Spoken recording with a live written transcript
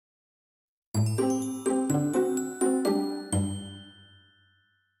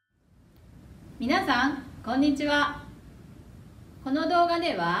皆さん、こんにちは。この動画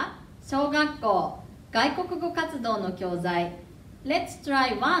では、小学校外国語活動の教材 Let's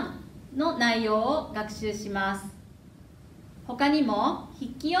Try One の内容を学習します。他にも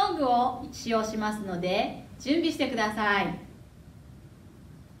筆記用具を使用しますので、準備してください。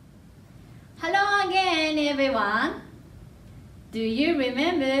Hello again, everyone. Do you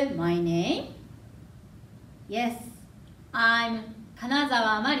remember my name? Yes, I'm 金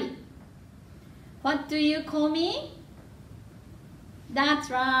沢まり。What do you call me? That's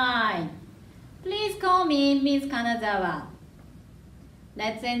right. Please call me Miss Kanazawa.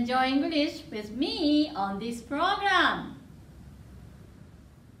 Let's enjoy English with me on this program.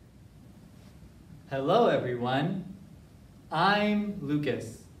 Hello everyone. I'm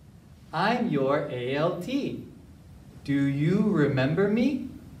Lucas. I'm your ALT. Do you remember me?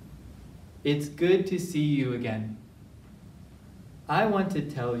 It's good to see you again. I want to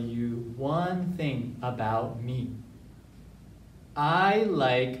tell you one thing about me. I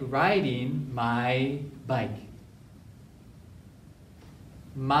like riding my bike.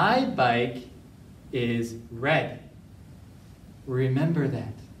 My bike is red. Remember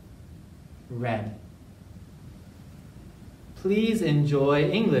that. Red. Please enjoy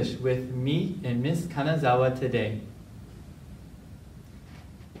English with me and Miss Kanazawa today.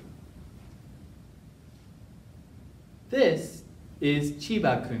 This is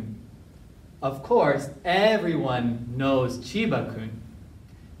Chiba-kun. Of course, everyone knows Chiba-kun.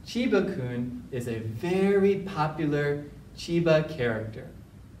 Chiba-kun is a very popular Chiba character.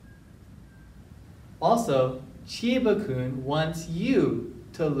 Also, Chiba-kun wants you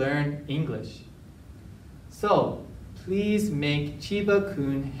to learn English. So, please make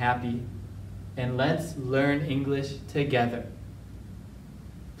Chiba-kun happy and let's learn English together.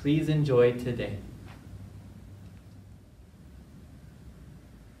 Please enjoy today.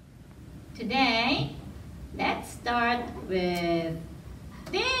 Today, let's start with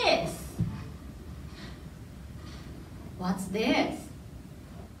this. What's this?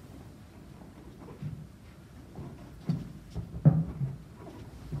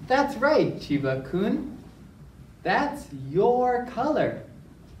 That's right, Chiba-kun. That's your color.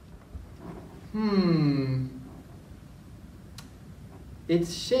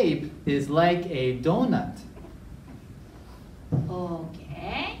 Its shape is like a donut.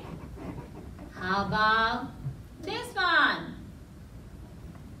 Okay. How about this one?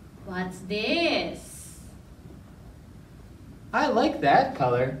 What's this? I like that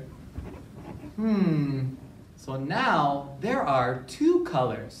color. So now there are two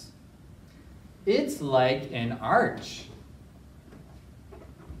colors. It's like an arch.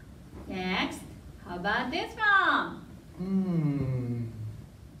 Next, how about this one?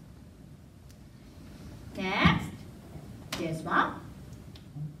 Next, this one.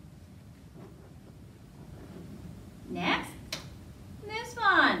 Next, this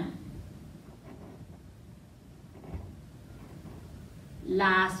one.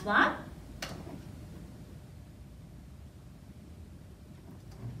 Last one.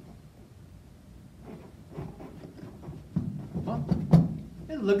 Oh,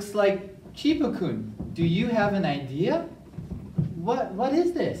 it looks like Chiba-kun. Do you have an idea? What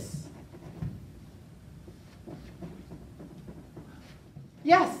is this?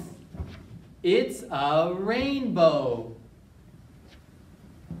 Yes! It's a rainbow.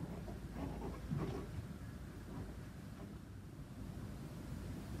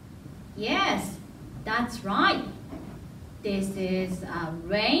 Yes, that's right. This is a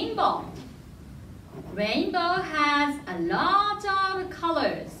rainbow. Rainbow has a lot of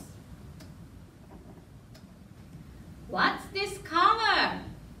colors. What's this color?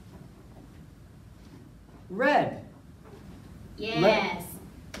 Red. Yes,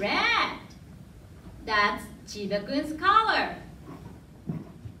 red. That's Chiba-kun's color.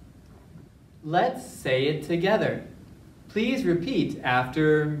 Let's say it together. Please repeat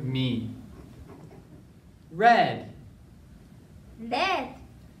after me. Red. Red.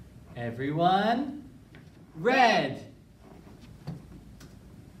 Everyone, red.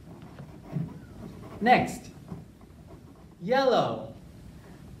 Next, yellow.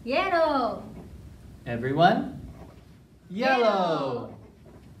 Yellow. Everyone, yellow.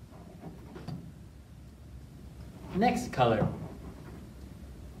 Next color,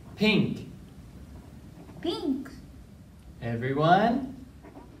 pink. Pink. Everyone,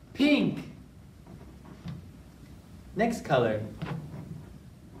 pink. Next color,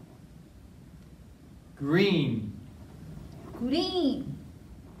 green. Green.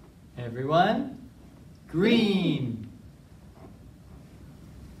 Everyone, green.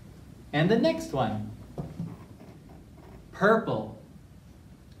 And the next one, purple.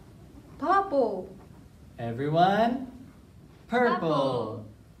 Purple. Everyone, purple.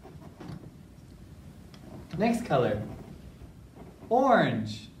 Next color,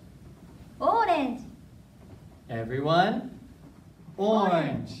 orange. Orange. Everyone,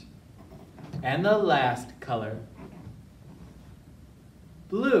 orange. And the last color,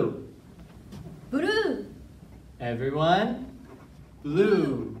 blue. Blue. Everyone,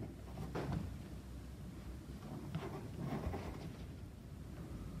 blue.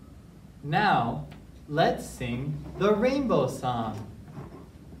 Now, let's sing the rainbow song.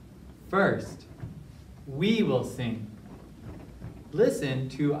 First, we will sing. Listen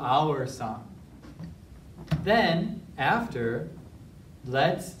to our song. Then, after,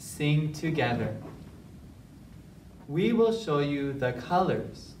 let's sing together. We will show you the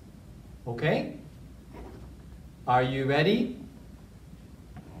colors. Okay? Are you ready?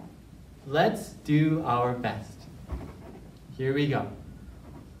 Let's do our best. Here we go.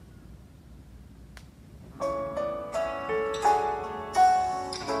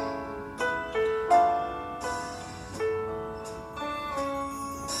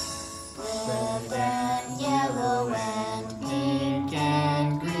 Red and yellow and pink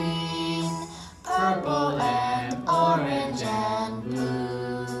and green, purple and orange and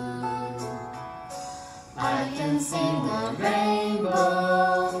blue. I can sing a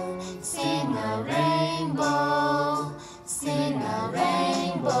rainbow, sing a rainbow, sing a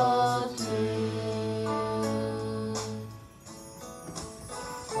rainbow too.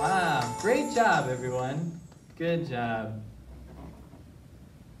 Wow, great job everyone. Good job.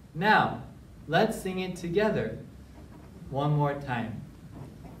 Now, let's sing it together. One more time.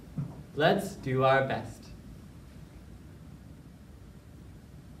 Let's do our best.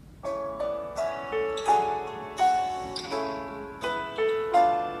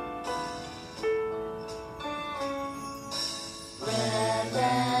 Red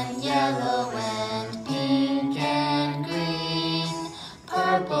and yellow and pink and green,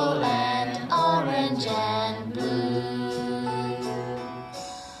 purple and orange and blue.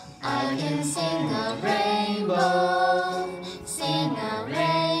 I can sing a rainbow, sing a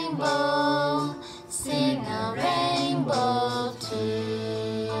rainbow, sing a rainbow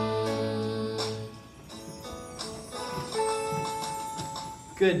too.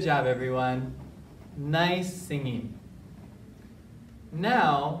 Good job everyone. Nice singing.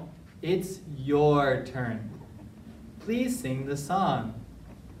 Now, it's your turn. Please sing the song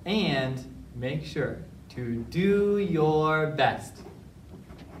and make sure to do your best.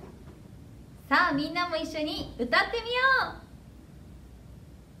 さあみんなも一緒に歌ってみよう。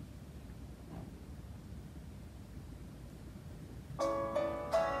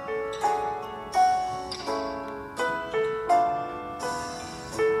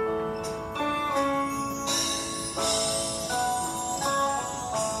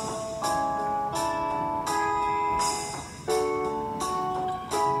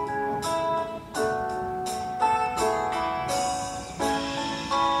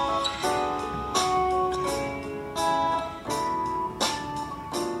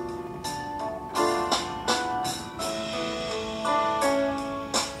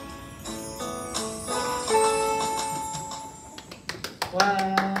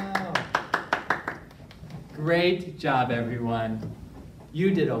Wow! Great job, everyone.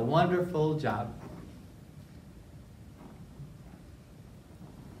 You did a wonderful job.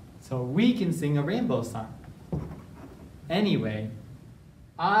 So we can sing a rainbow song. Anyway,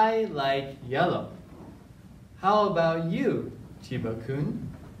 I like yellow. How about you, Chiba-kun?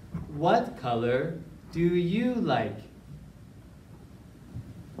 What color do you like?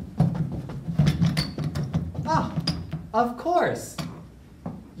 Ah, of course.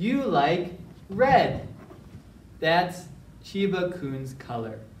 You like red. That's Chiba-kun's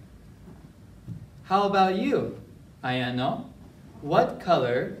color. How about you, Ayano? What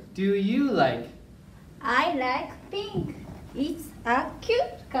color do you like? I like pink. It's a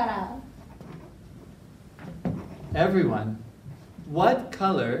cute color. Everyone, what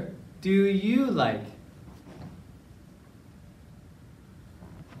color do you like?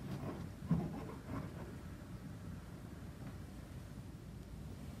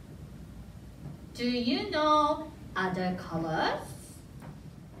 Do you know other colors?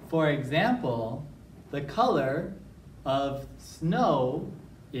 For example, the color of snow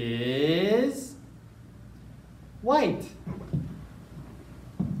is white.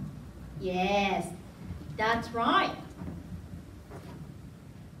 Yes, that's right.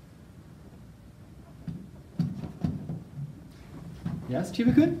 Yes,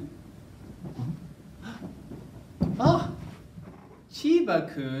 Chiba-kun? Oh,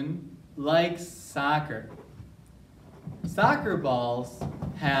 Chiba-kun likes soccer. Soccer balls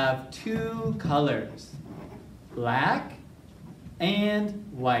have two colors, black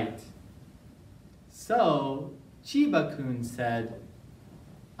and white. So Chiba-kun said,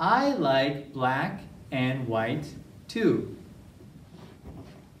 I like black and white too.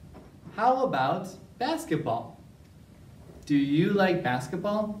 How about basketball? Do you like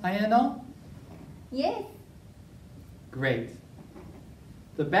basketball, Ayano? Yes. Great.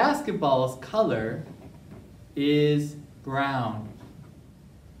 The basketball's color is brown.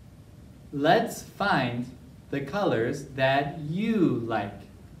 Let's find the colors that you like.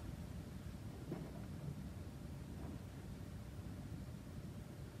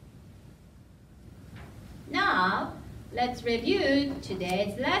 Now, let's review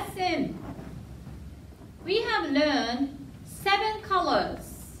today's lesson. We have learned 7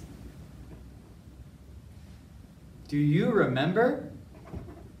 colors. Do you remember?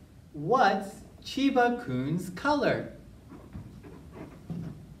 What's Chiba-kun's color?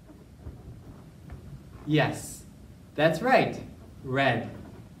 Yes, that's right, red.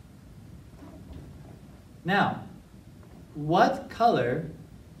 Now, what color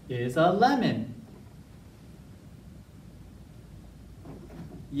is a lemon?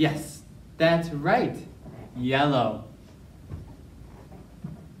 Yes, that's right, yellow.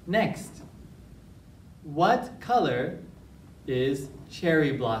 Next, what color is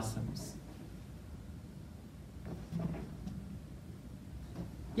cherry blossoms?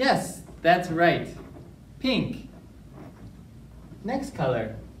 Yes, that's right, pink. Next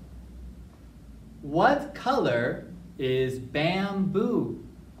color. What color is bamboo?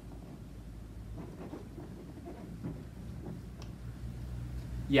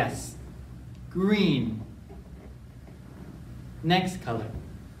 Yes, green. Next color.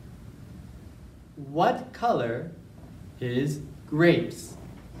 What color is grapes?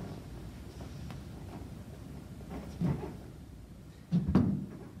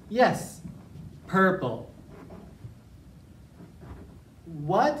 Yes, purple.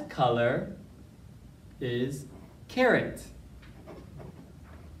 What color is carrot?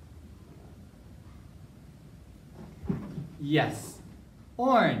 Yes,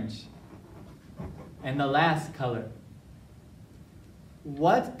 orange. And the last color.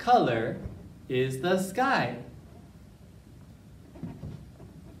 What color is the sky?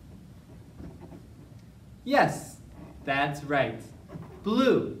 Yes, that's right,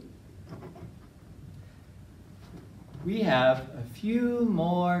 blue. We have a few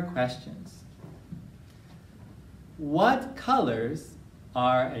more questions. What colors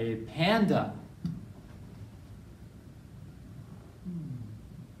are a panda?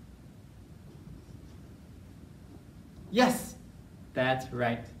 Yes, that's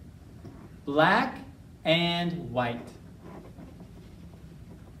right. Black and white.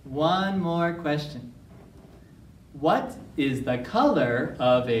 One more question. What is the color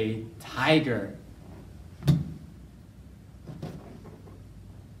of a tiger?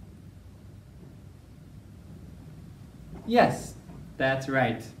 Yes, that's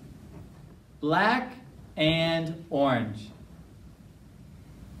right. Black and orange.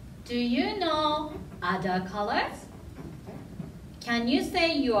 Do you know other colors? Can you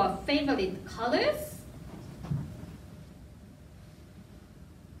say your favorite colors?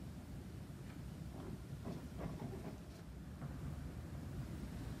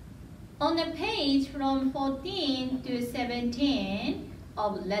 On the page from 14 to 17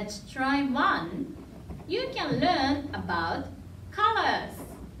 of Let's Try One, you can learn about colors.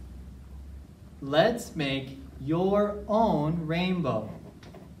 Let's make your own rainbow.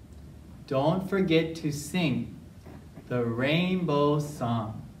 Don't forget to sing the rainbow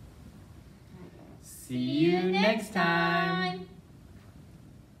song. See you next time.